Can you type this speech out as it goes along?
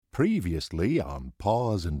Previously on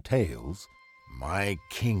Paws and Tails. My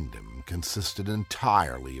kingdom consisted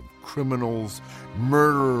entirely of criminals,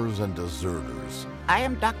 murderers, and deserters. I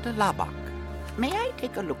am Dr. Labak. May I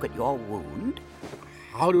take a look at your wound?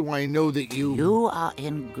 How do I know that you... You are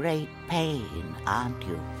in great pain, aren't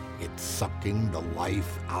you? It's sucking the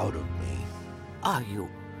life out of me. Are you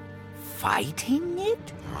fighting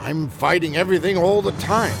it? I'm fighting everything all the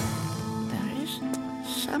time. There is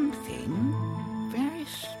something very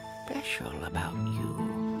special about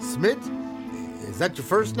you. Smith? Is that your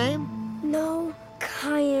first name? No,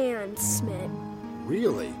 Cayenne Smith.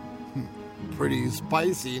 Really? Pretty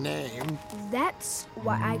spicy name. That's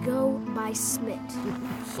why I go by Smith.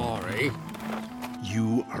 Sorry.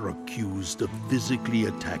 You are accused of physically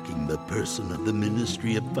attacking the person of the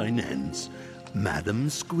Ministry of Finance, Madam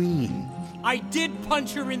Squeen. I did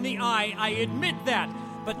punch her in the eye, I admit that,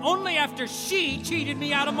 but only after she cheated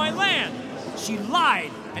me out of my land. She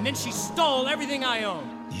lied, and then she stole everything I owned.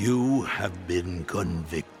 You have been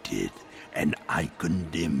convicted, and I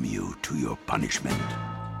condemn you to your punishment.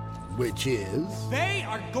 Which is? They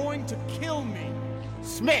are going to kill me.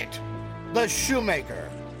 Smith, the shoemaker.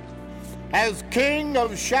 As king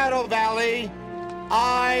of Shadow Valley,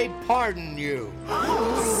 I pardon you.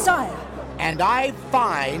 Sire. And I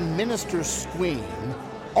fine Minister Squeen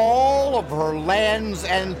all of her lands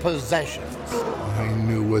and possessions. I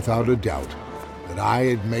knew without a doubt that I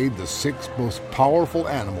had made the 6 most powerful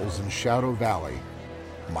animals in Shadow Valley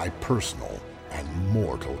my personal and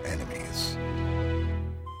mortal enemies.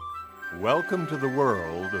 Welcome to the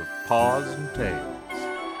world of Paws and Tails.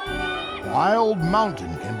 Wild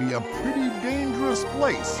Mountain can be a pretty dangerous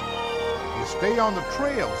place. If you stay on the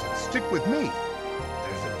trails and stick with me,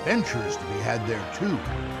 there's adventures to be had there too.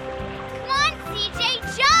 Come on, CJ,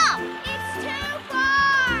 jump! It's too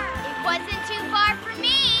far! It wasn't too far for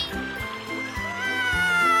me!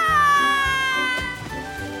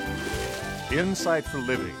 Insight for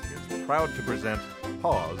Living is proud to present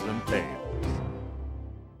Paws and Tails.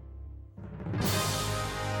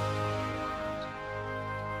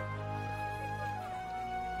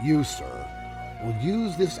 You, sir, will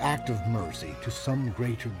use this act of mercy to some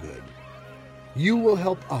greater good. You will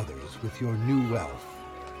help others with your new wealth.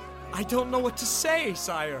 I don't know what to say,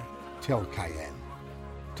 sire. Tell Cayenne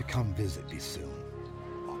to come visit me soon.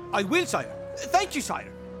 I will, sire. Thank you,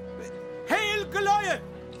 sire. Hail Goliath,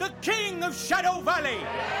 the king of Shadow Valley!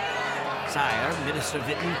 Sire, Minister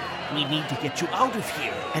Vinton, we need to get you out of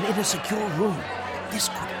here and in a secure room. This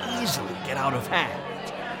could easily get out of hand.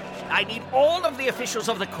 I need all of the officials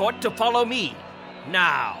of the court to follow me.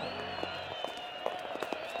 Now.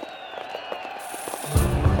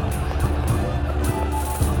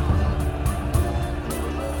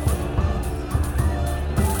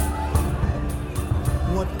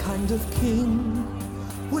 What kind of king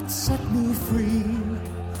would set me free?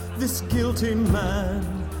 This guilty man,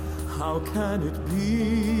 how can it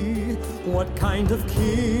be? What kind of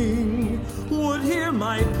king would hear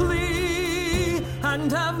my plea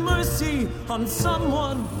and have mercy on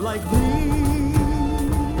someone like me?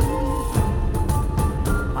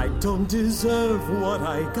 I don't deserve what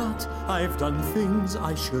I got. I've done things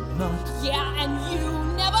I should not. Yeah, and you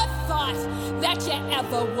never thought that you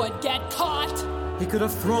ever would get caught. He could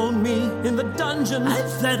have thrown me in the dungeon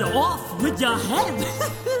And fed off with your head.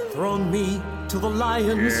 thrown me to the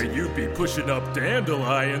lions. Yeah, you'd be pushing up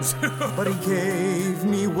dandelions. But he gave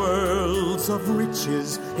me worlds of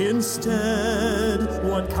riches instead.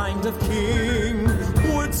 What kind of king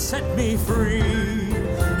would set me free?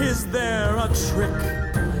 Is there a trick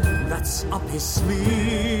that's up his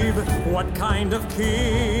sleeve? What kind of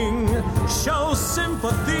king shows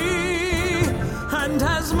sympathy and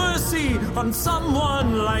has mercy on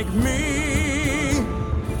someone like me?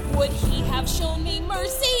 Would he have shown me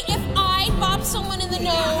mercy if I bopped someone in the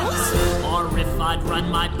nose? Or if I'd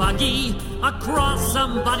run my buggy across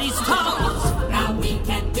somebody's toes. Now we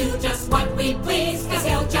can do just what we please, 'cause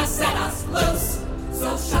he'll just set us loose.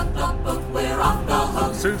 So shut the book, we're off the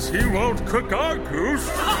hook. Since he won't cook our goose.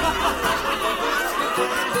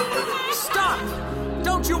 Stop!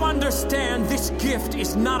 Don't you understand this gift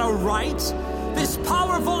is not a right? This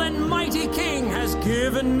powerful and mighty king has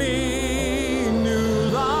given me new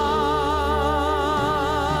life.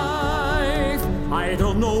 I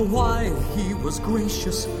don't know why he was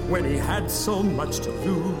gracious when he had so much to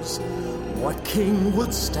lose. What king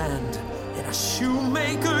would stand in a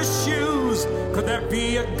shoemaker's shoes? Could there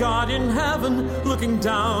be a God in heaven looking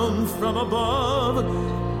down from above?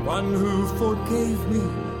 One who forgave me,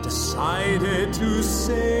 decided to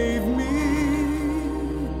save me.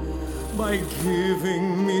 by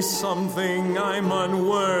giving me something I'm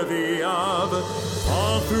unworthy of,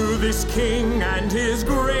 all through this king and his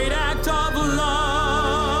great act of love.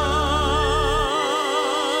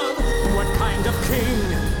 What kind of king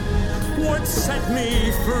would set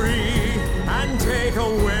me free and take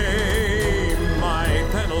away my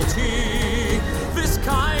penalty? This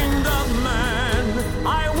kind of man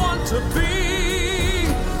I want to be,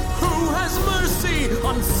 who has mercy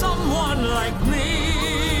on someone like me.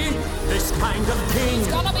 This kind of king, It's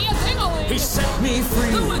gonna be a ding-a-ling. he set me free.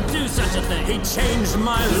 Who would do such a thing? He changed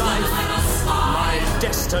my life, my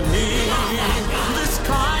destiny. This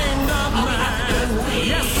kind of man,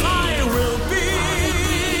 yes, I will be.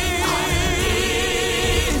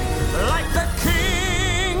 Like the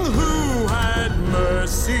king who had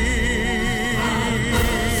mercy.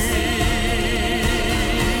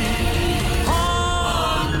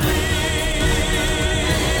 On me.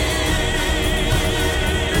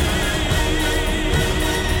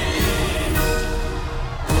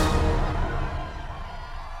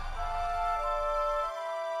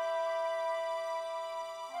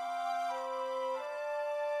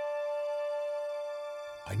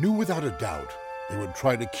 I knew without a doubt they would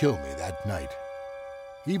try to kill me that night.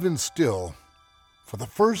 Even still, for the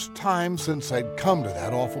first time since I'd come to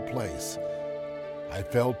that awful place, I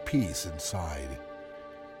felt peace inside.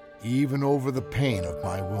 Even over the pain of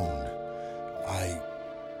my wound,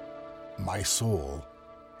 my soul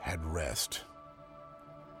had rest.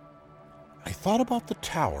 I thought about the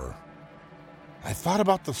tower. I thought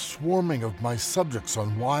about the swarming of my subjects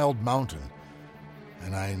on Wild Mountain,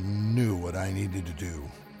 and I knew what I needed to do.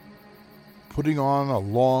 Putting on a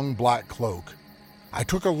long black cloak, I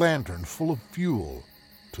took a lantern full of fuel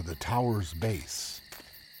to the tower's base.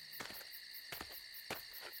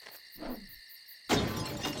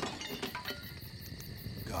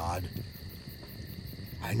 God,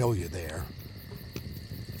 I know you're there.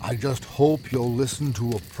 I just hope you'll listen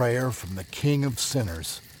to a prayer from the King of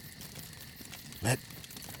Sinners. Let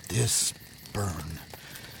this burn.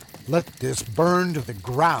 Let this burn to the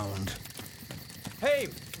ground. Hey,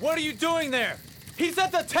 what are you doing there? He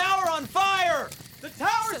set the tower on fire! The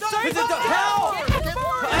tower's on fire!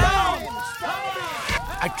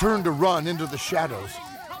 I turned to run into the shadows.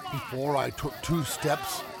 Before I took 2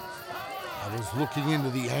 steps, I was looking into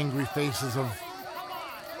the angry faces of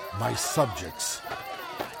my subjects.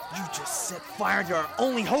 You just set fire to our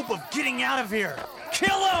only hope of getting out of here!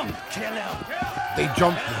 Kill him! Kill him! They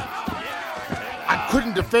jumped me. I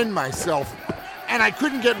couldn't defend myself, and I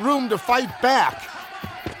couldn't get room to fight back.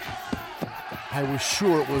 I was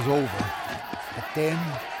sure it was over. But then,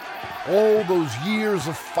 all those years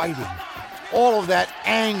of fighting, all of that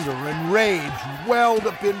anger and rage welled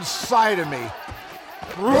up inside of me.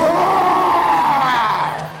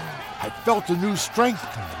 I felt a new strength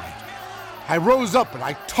come to me. I rose up and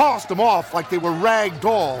I tossed them off like they were rag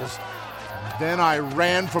dolls. Then I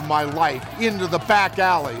ran for my life into the back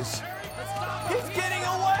alleys. He's getting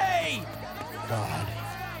away! God,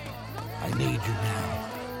 I need you now.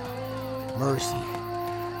 Mercy.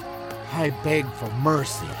 I beg for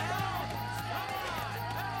mercy.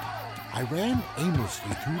 I ran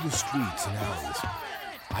aimlessly through the streets and alleys.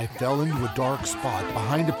 I fell into a dark spot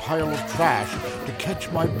behind a pile of trash to catch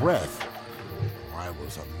my breath. I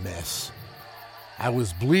was a mess. I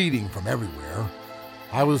was bleeding from everywhere.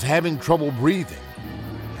 I was having trouble breathing,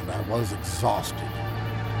 and I was exhausted.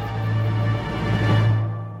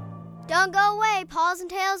 Don't go away. Paws and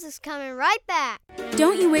Tails is coming right back.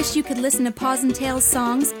 Don't you wish you could listen to Paws and Tails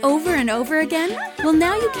songs over and over again? Well,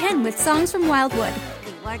 now you can with Songs from Wildwood.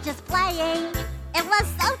 We were just playing. It was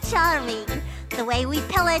so charming. The way we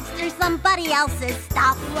pillaged through somebody else's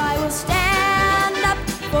stuff. I will stand up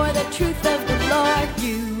for the truth of the Lord.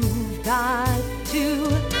 You've got to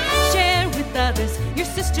share with others, your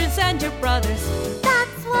sisters and your brothers.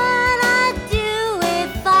 That's what I'd do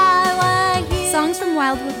if I were you. Songs from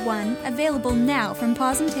Wildwood 1, available now from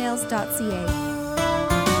pawsandtails.ca.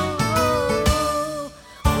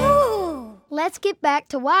 Let's get back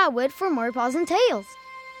to Wildwood for more Paws and Tails.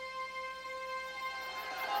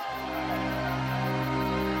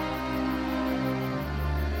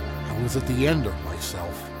 I was at the end of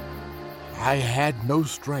myself. I had no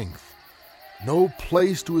strength, no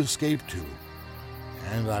place to escape to,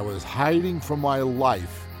 and I was hiding from my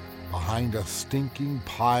life behind a stinking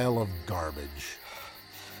pile of garbage.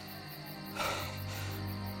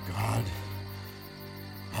 God,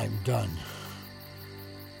 I'm done.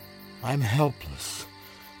 I'm helpless.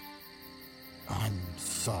 I'm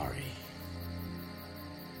sorry.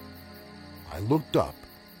 I looked up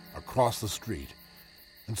across the street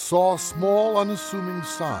and saw a small, unassuming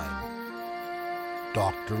sign.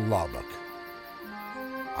 Dr. Lubbock.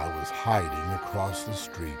 I was hiding across the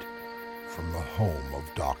street from the home of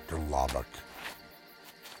Dr. Lubbock.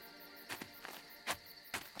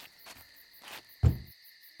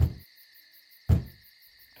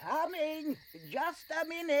 Coming! Just a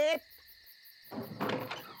minute!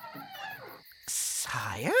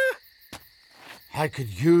 Sire? I could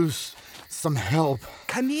use some help.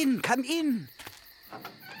 Come in.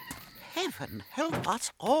 Heaven help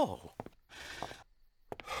us all.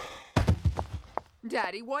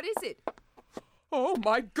 Daddy, what is it? Oh,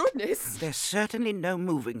 my goodness! There's certainly no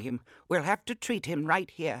moving him. We'll have to treat him right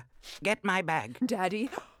here. Get my bag. Daddy,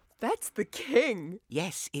 that's the king.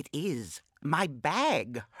 Yes, it is. My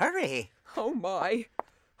bag. Hurry. Oh, my.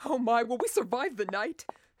 Will we survive the night?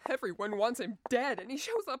 Everyone wants him dead, and he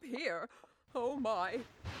shows up here. Oh, my.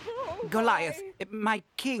 Goliath, my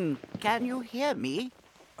king, can you hear me?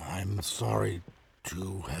 I'm sorry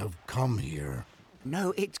to have come here.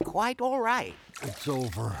 No, it's quite all right. It's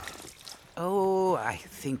over. Oh, I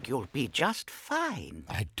think you'll be just fine.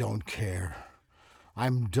 I don't care.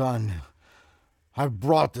 I'm done. I've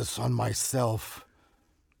brought this on myself.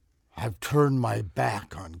 I've turned my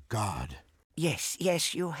back on God. Yes,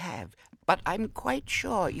 you have. But I'm quite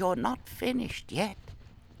sure you're not finished yet.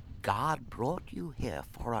 God brought you here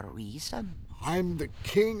for a reason. I'm the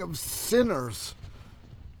king of sinners.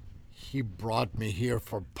 He brought me here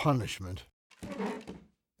for punishment.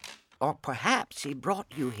 Or perhaps he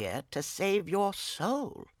brought you here to save your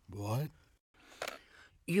soul. What?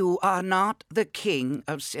 You are not the king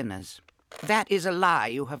of sinners. That is a lie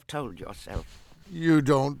you have told yourself. You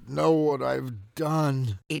don't know what I've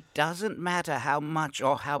done. It doesn't matter how much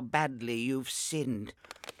or how badly you've sinned.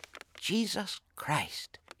 Jesus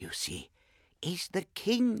Christ, you see, is the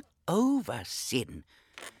king over sin.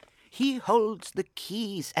 He holds the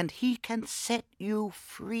keys and he can set you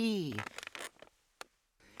free.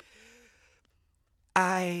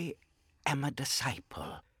 I am a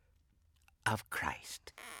disciple of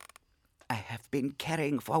Christ. I have been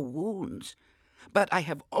caring for wounds, but I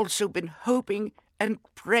have also been hoping and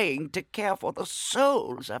praying to care for the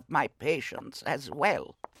souls of my patients as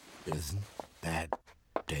well. Isn't that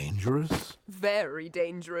dangerous? Very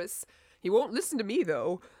dangerous. He won't listen to me,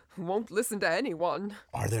 though. Won't listen to anyone.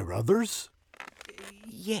 Are there others?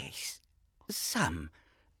 Yes, some.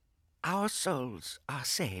 Our souls are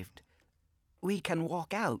saved. We can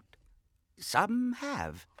walk out. Some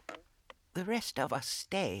have. The rest of us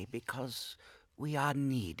stay because we are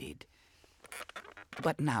needed.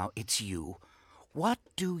 But now it's you. What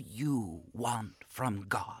do you want from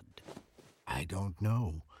God? I don't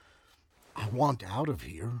know. I want out of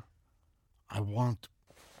here. I want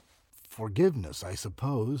forgiveness, I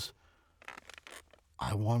suppose.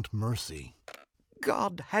 I want mercy.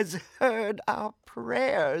 God has heard our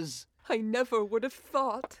prayers. I never would have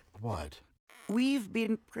thought. What? We've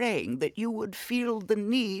been praying that you would feel the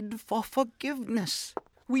need for forgiveness.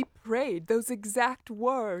 We prayed those exact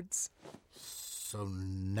words. So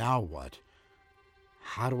now what?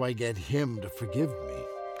 How do I get him to forgive me?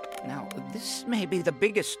 Now, this may be the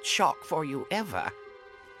biggest shock for you ever.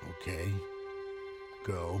 Okay.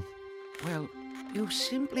 Go. Well, you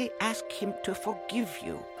simply ask him to forgive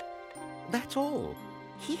you. That's all.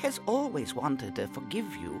 He has always wanted to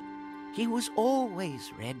forgive you. He was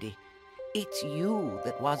always ready. It's you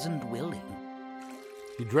that wasn't willing.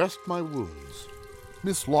 He dressed my wounds.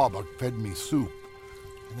 Miss Lubbock fed me soup,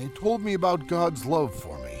 and they told me about God's love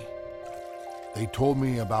for me. They told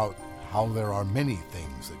me about how there are many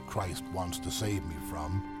things that Christ wants to save me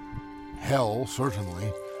from. Hell, certainly,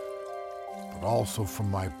 but also from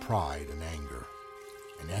my pride and anger,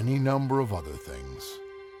 and any number of other things.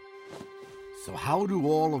 So how do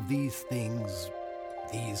all of these things,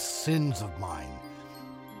 these sins of mine,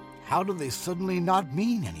 how do they suddenly not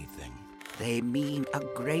mean anything? They mean a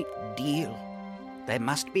great deal. They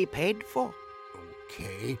must be paid for.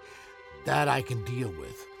 Okay, that I can deal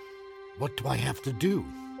with. What do I have to do?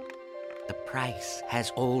 The price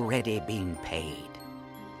has already been paid.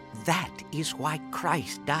 That is why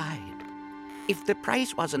Christ died. If the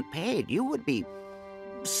price wasn't paid, you would be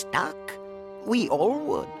stuck. We all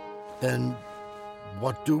would. Then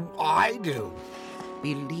what do I do?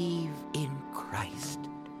 Believe in Christ.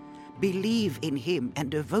 Believe in him and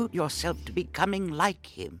devote yourself to becoming like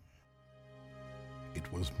him.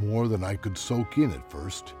 It was more than I could soak in at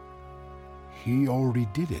first. He already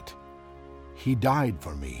did it. He died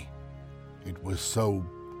for me. It was so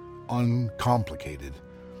uncomplicated.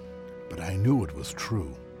 But I knew it was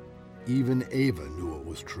true. Even Ava knew it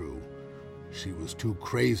was true. She was too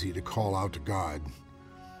crazy to call out to God.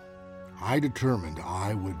 I determined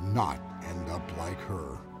I would not end up like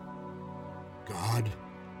her. God,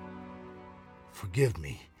 forgive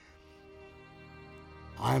me.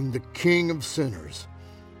 I'm the king of sinners.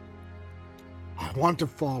 I want to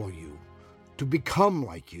follow you, to become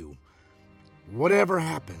like you. Whatever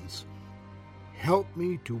happens, help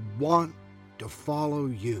me to want to follow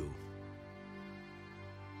you.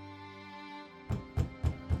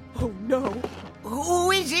 Oh, no.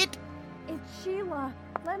 Who is it? It's Sheila.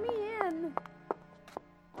 Let me in.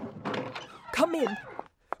 Come in.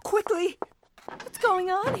 Quickly. What's going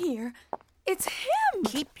on here? It's him!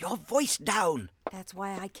 Keep your voice down. That's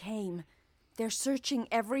why I came. They're searching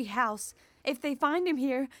every house. If they find him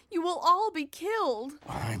here, you will all be killed.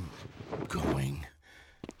 I'm going.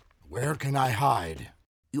 Where can I hide?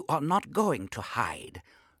 You are not going to hide.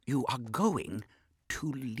 You are going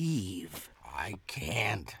to leave. I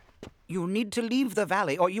can't. You need to leave the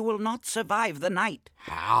valley or you will not survive the night.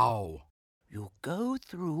 How? You go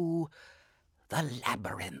through the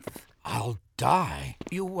labyrinth. I'll die.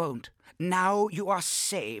 You won't. Now you are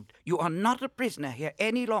saved. You are not a prisoner here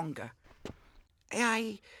any longer.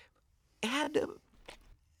 I had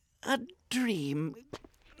a dream.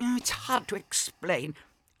 It's hard to explain.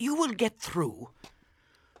 You will get through.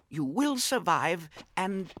 You will survive,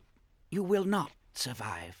 and you will not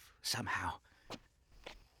survive somehow.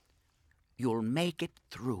 You'll make it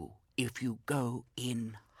through if you go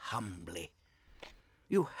in humbly.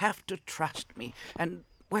 You have to trust me, and,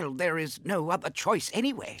 well, there is no other choice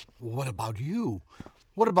anyway. What about you?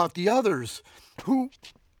 What about the others?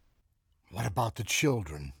 What about the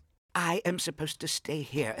children? I am supposed to stay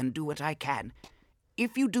here and do what I can.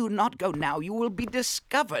 If you do not go now, you will be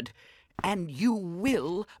discovered, and you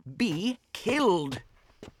will be killed.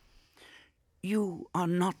 You are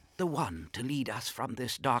not the one to lead us from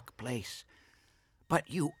this dark place, but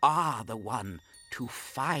you are the one to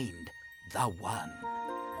find the one.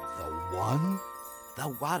 The one? The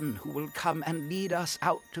one who will come and lead us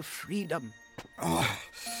out to freedom. The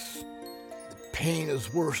pain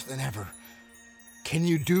is worse than ever. Can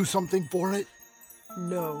you do something for it?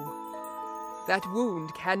 No. That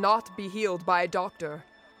wound cannot be healed by a doctor,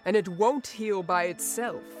 and it won't heal by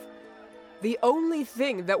itself. The only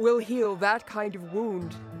thing that will heal that kind of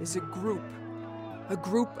wound is a group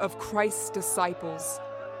of Christ's disciples.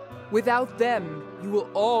 Without them, you will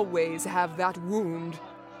always have that wound.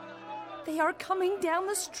 They are coming down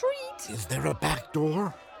the street. Is there a back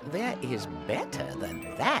door? There is better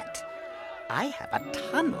than that. I have a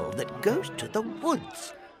tunnel that goes to the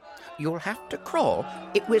woods. You'll have to crawl.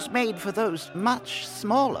 It was made for those much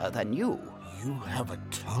smaller than you. You have a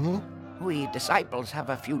tunnel? We disciples have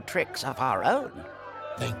a few tricks of our own.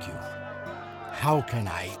 Thank you. How can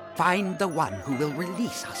I? Find the one who will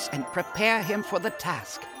release us and prepare him for the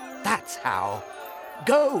task. That's how.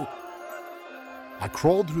 Go! I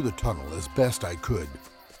crawled through the tunnel as best I could.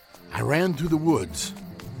 I ran through the woods.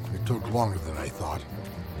 It took longer than I thought.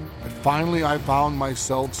 But finally I found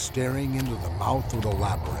myself staring into the mouth of the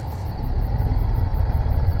labyrinth.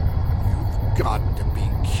 You've got to be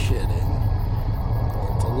kidding.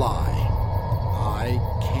 It's a lie. I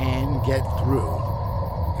can get through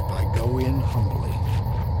if I go in humbly.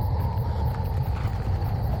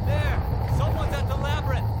 There! Someone's at the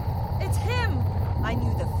labyrinth! It's him! I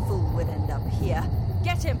knew the fool would end up here.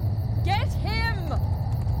 Get him! Get him!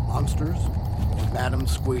 Monsters or Madam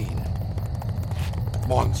Squeen?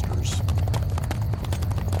 Monsters.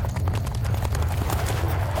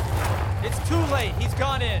 It's too late. He's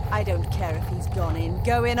gone in. I don't care if he's gone in.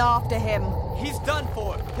 Go in after him. He's done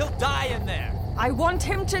for. He'll die in there. I want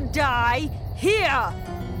him to die here.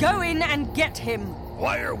 Go in and get him.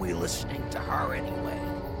 Why are we listening to her anyway?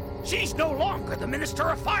 She's no longer the Minister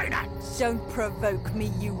of Finance. Don't provoke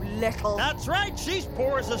me, you little... That's right. She's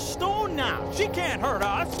poor as a stone now. She can't hurt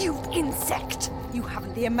us. You insect! You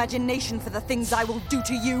haven't the imagination for the things I will do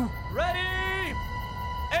to you. Ready!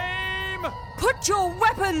 Aim! Put your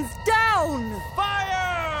weapons down!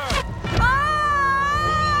 Fire!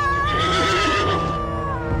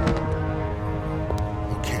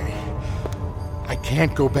 Okay. I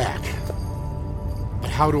can't go back.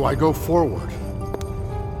 But how do I go forward?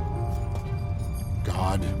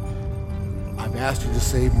 God, I've asked you to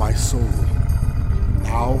save my soul.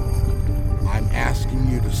 Now, I'm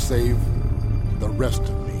asking you to save the rest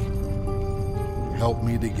of me. Help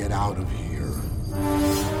me to get out of here.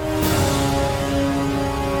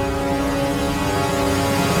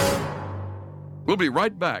 We'll be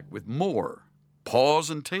right back with more Paws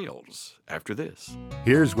and Tales after this.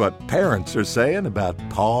 Here's what parents are saying about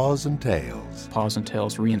Paws and Tales. Paws and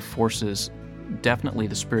Tales reinforces definitely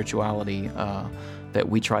the spirituality that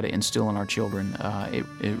we try to instill in our children.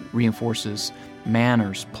 It reinforces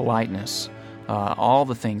manners, politeness, all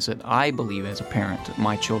the things that I believe as a parent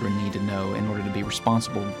my children need to know in order to be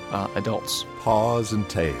responsible adults. Paws and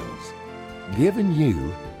Tails, giving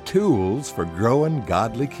you tools for growing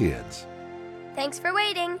godly kids. Thanks for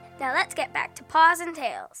waiting. Now let's get back to Paws and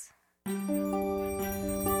Tails.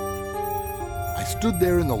 I stood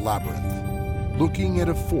there in the labyrinth, looking at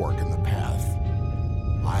a fork in the path.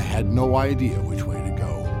 I had no idea which way to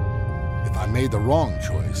go. If I made the wrong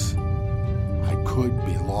choice, I could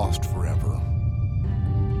be lost forever.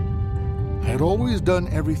 I had always done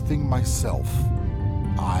everything myself.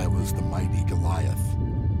 I was the mighty Goliath.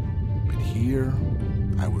 But here,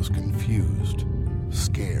 I was confused,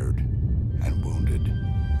 scared, and wounded.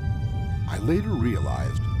 I later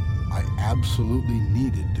realized I absolutely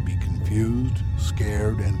needed to be confused,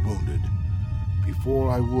 scared, and wounded before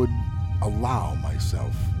I would allow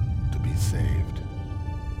myself to be saved.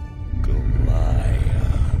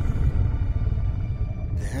 Goliath.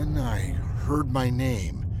 Then I heard my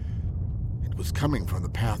name. It was coming from the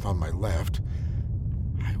path on my left.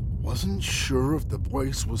 I wasn't sure if the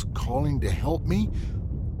voice was calling to help me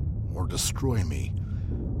or destroy me.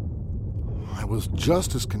 I was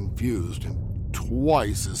just as confused and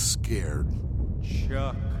twice as scared.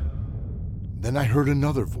 Chuck. Then I heard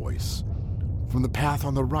another voice from the path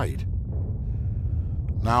on the right.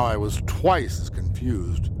 Now I was twice as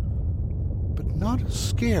confused, but not as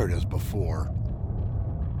scared as before.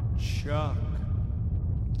 Chuck.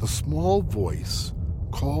 The small voice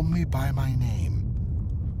called me by my name,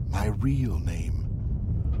 my real name.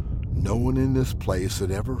 No one in this place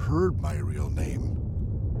had ever heard my real name.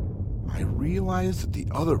 I realized that the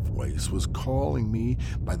other voice was calling me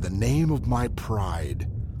by the name of my pride.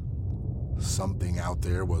 Something out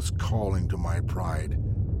there was calling to my pride,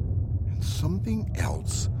 and something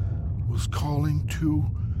else was calling to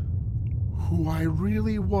who I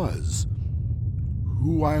really was,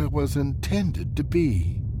 who I was intended to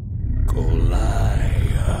be.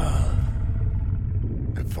 Goliath.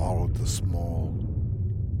 I followed the small,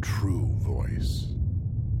 true voice.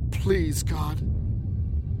 Please, God.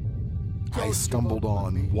 I stumbled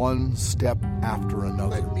on one step after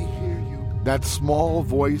another. Let me hear you. That small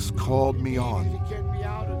voice called me on.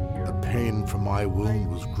 The pain from my wound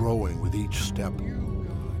was growing with each step.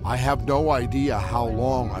 I have no idea how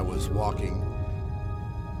long I was walking.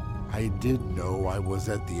 I did know I was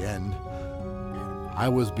at the end. I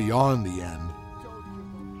was beyond the end.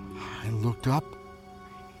 I looked up,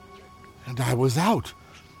 and I was out.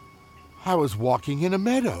 I was walking in a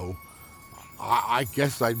meadow. I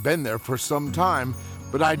guess I'd been there for some time,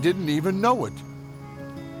 but I didn't even know it.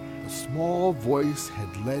 The small voice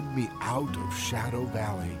had led me out of Shadow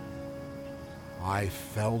Valley. I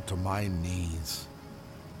fell to my knees.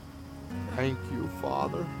 Thank you,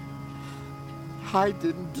 Father. I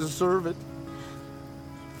didn't deserve it.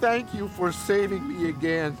 Thank you for saving me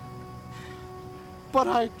again. But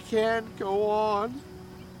I can't go on.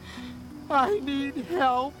 I need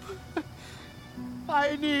help.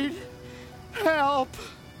 I need help.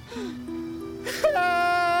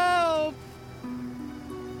 Help!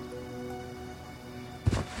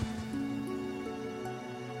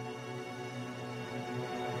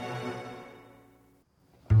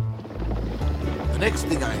 The next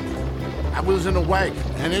thing I knew, I was in a wagon,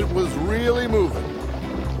 and it was really moving.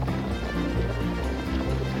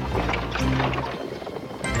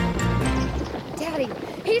 Daddy,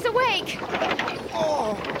 he's awake!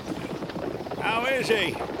 Oh! How is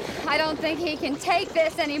he? I don't think he can take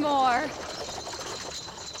this anymore.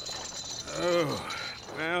 Oh,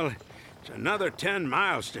 well, it's another 10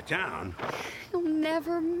 miles to town. He'll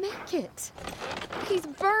never make it. He's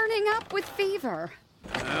burning up with fever.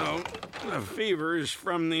 Well, the fever is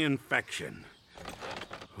from the infection.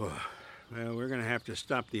 Well, we're going to have to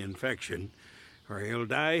stop the infection, or he'll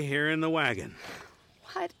die here in the wagon.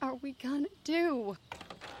 What are we gonna do?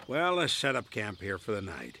 Well, let's set up camp here for the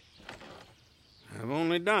night. I've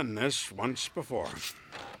only done this once before.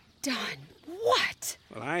 Done what?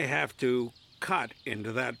 Well, I have to cut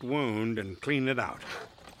into that wound and clean it out.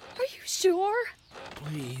 Are you sure?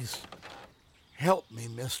 Please, help me,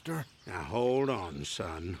 mister. Now, hold on,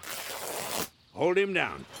 son. Hold him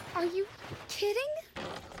down. Are you kidding?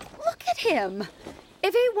 Look at him.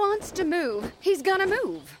 If he wants to move, he's gonna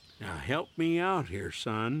move. Now, help me out here,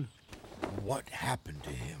 son. What happened to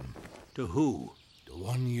him? To who? The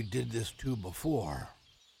one you did this to before.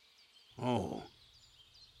 Oh,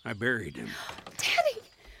 I buried him. Daddy,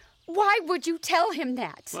 why would you tell him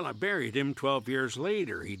that? Well, I buried him 12 years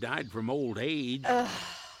later. He died from old age.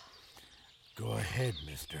 Go ahead,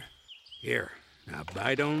 mister. Here, now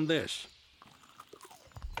bite on this.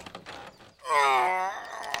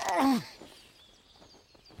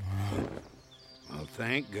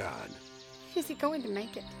 thank God. Is he going to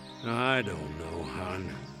make it? I don't know,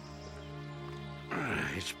 hon.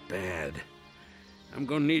 It's bad. I'm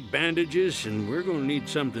gonna need bandages, and we're gonna need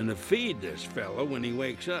something to feed this fellow when he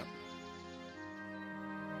wakes up.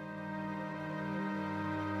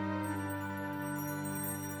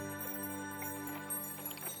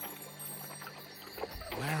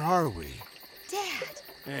 Where are we? Dad!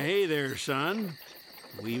 Hey there, son.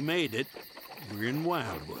 We made it. We're in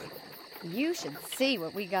Wildwood. You should see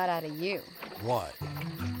what we got out of you. What?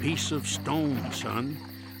 A piece of stone, son.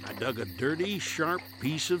 I dug a dirty, sharp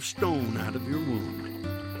piece of stone out of your wound.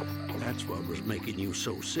 That's what was making you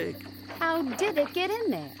so sick. How did it get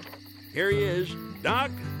in there? Here he is.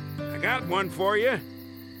 Doc, I got one for you.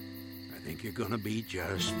 I think you're gonna be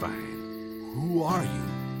just fine. Who are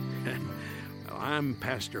you? Well, I'm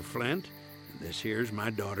Pastor Flint, and this here's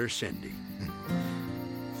my daughter, Cindy.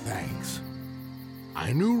 Thanks.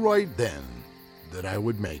 I knew right then that I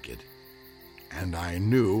would make it, and I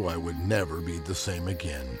knew I would never be the same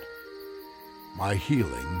again. My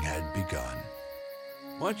healing had begun.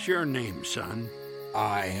 What's your name, son?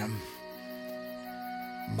 My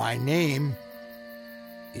name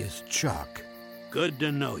is Chuck. Good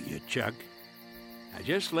to know you, Chuck. Now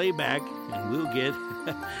just lay back, and we'll get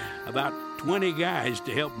about 20 guys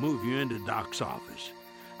to help move you into Doc's office.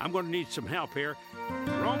 I'm going to need some help here.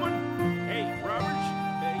 Roman? Hey,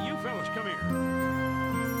 Roberts? You fellas, come here.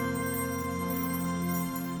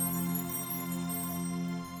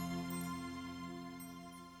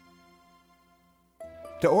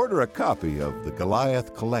 To order a copy of the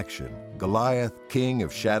Goliath collection, Goliath, King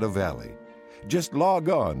of Shadow Valley, just log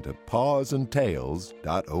on to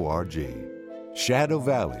pawsandtails.org. Shadow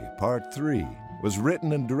Valley Part 3 was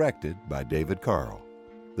written and directed by David Carl.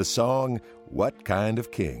 The song, What Kind of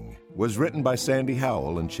King, was written by Sandy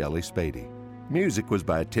Howell and Shelley Spady. Music was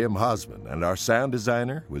by Tim Hosman, and our sound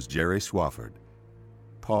designer was Jerry Swafford.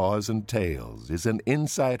 Paws and Tales is an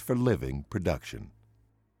Insight for Living production.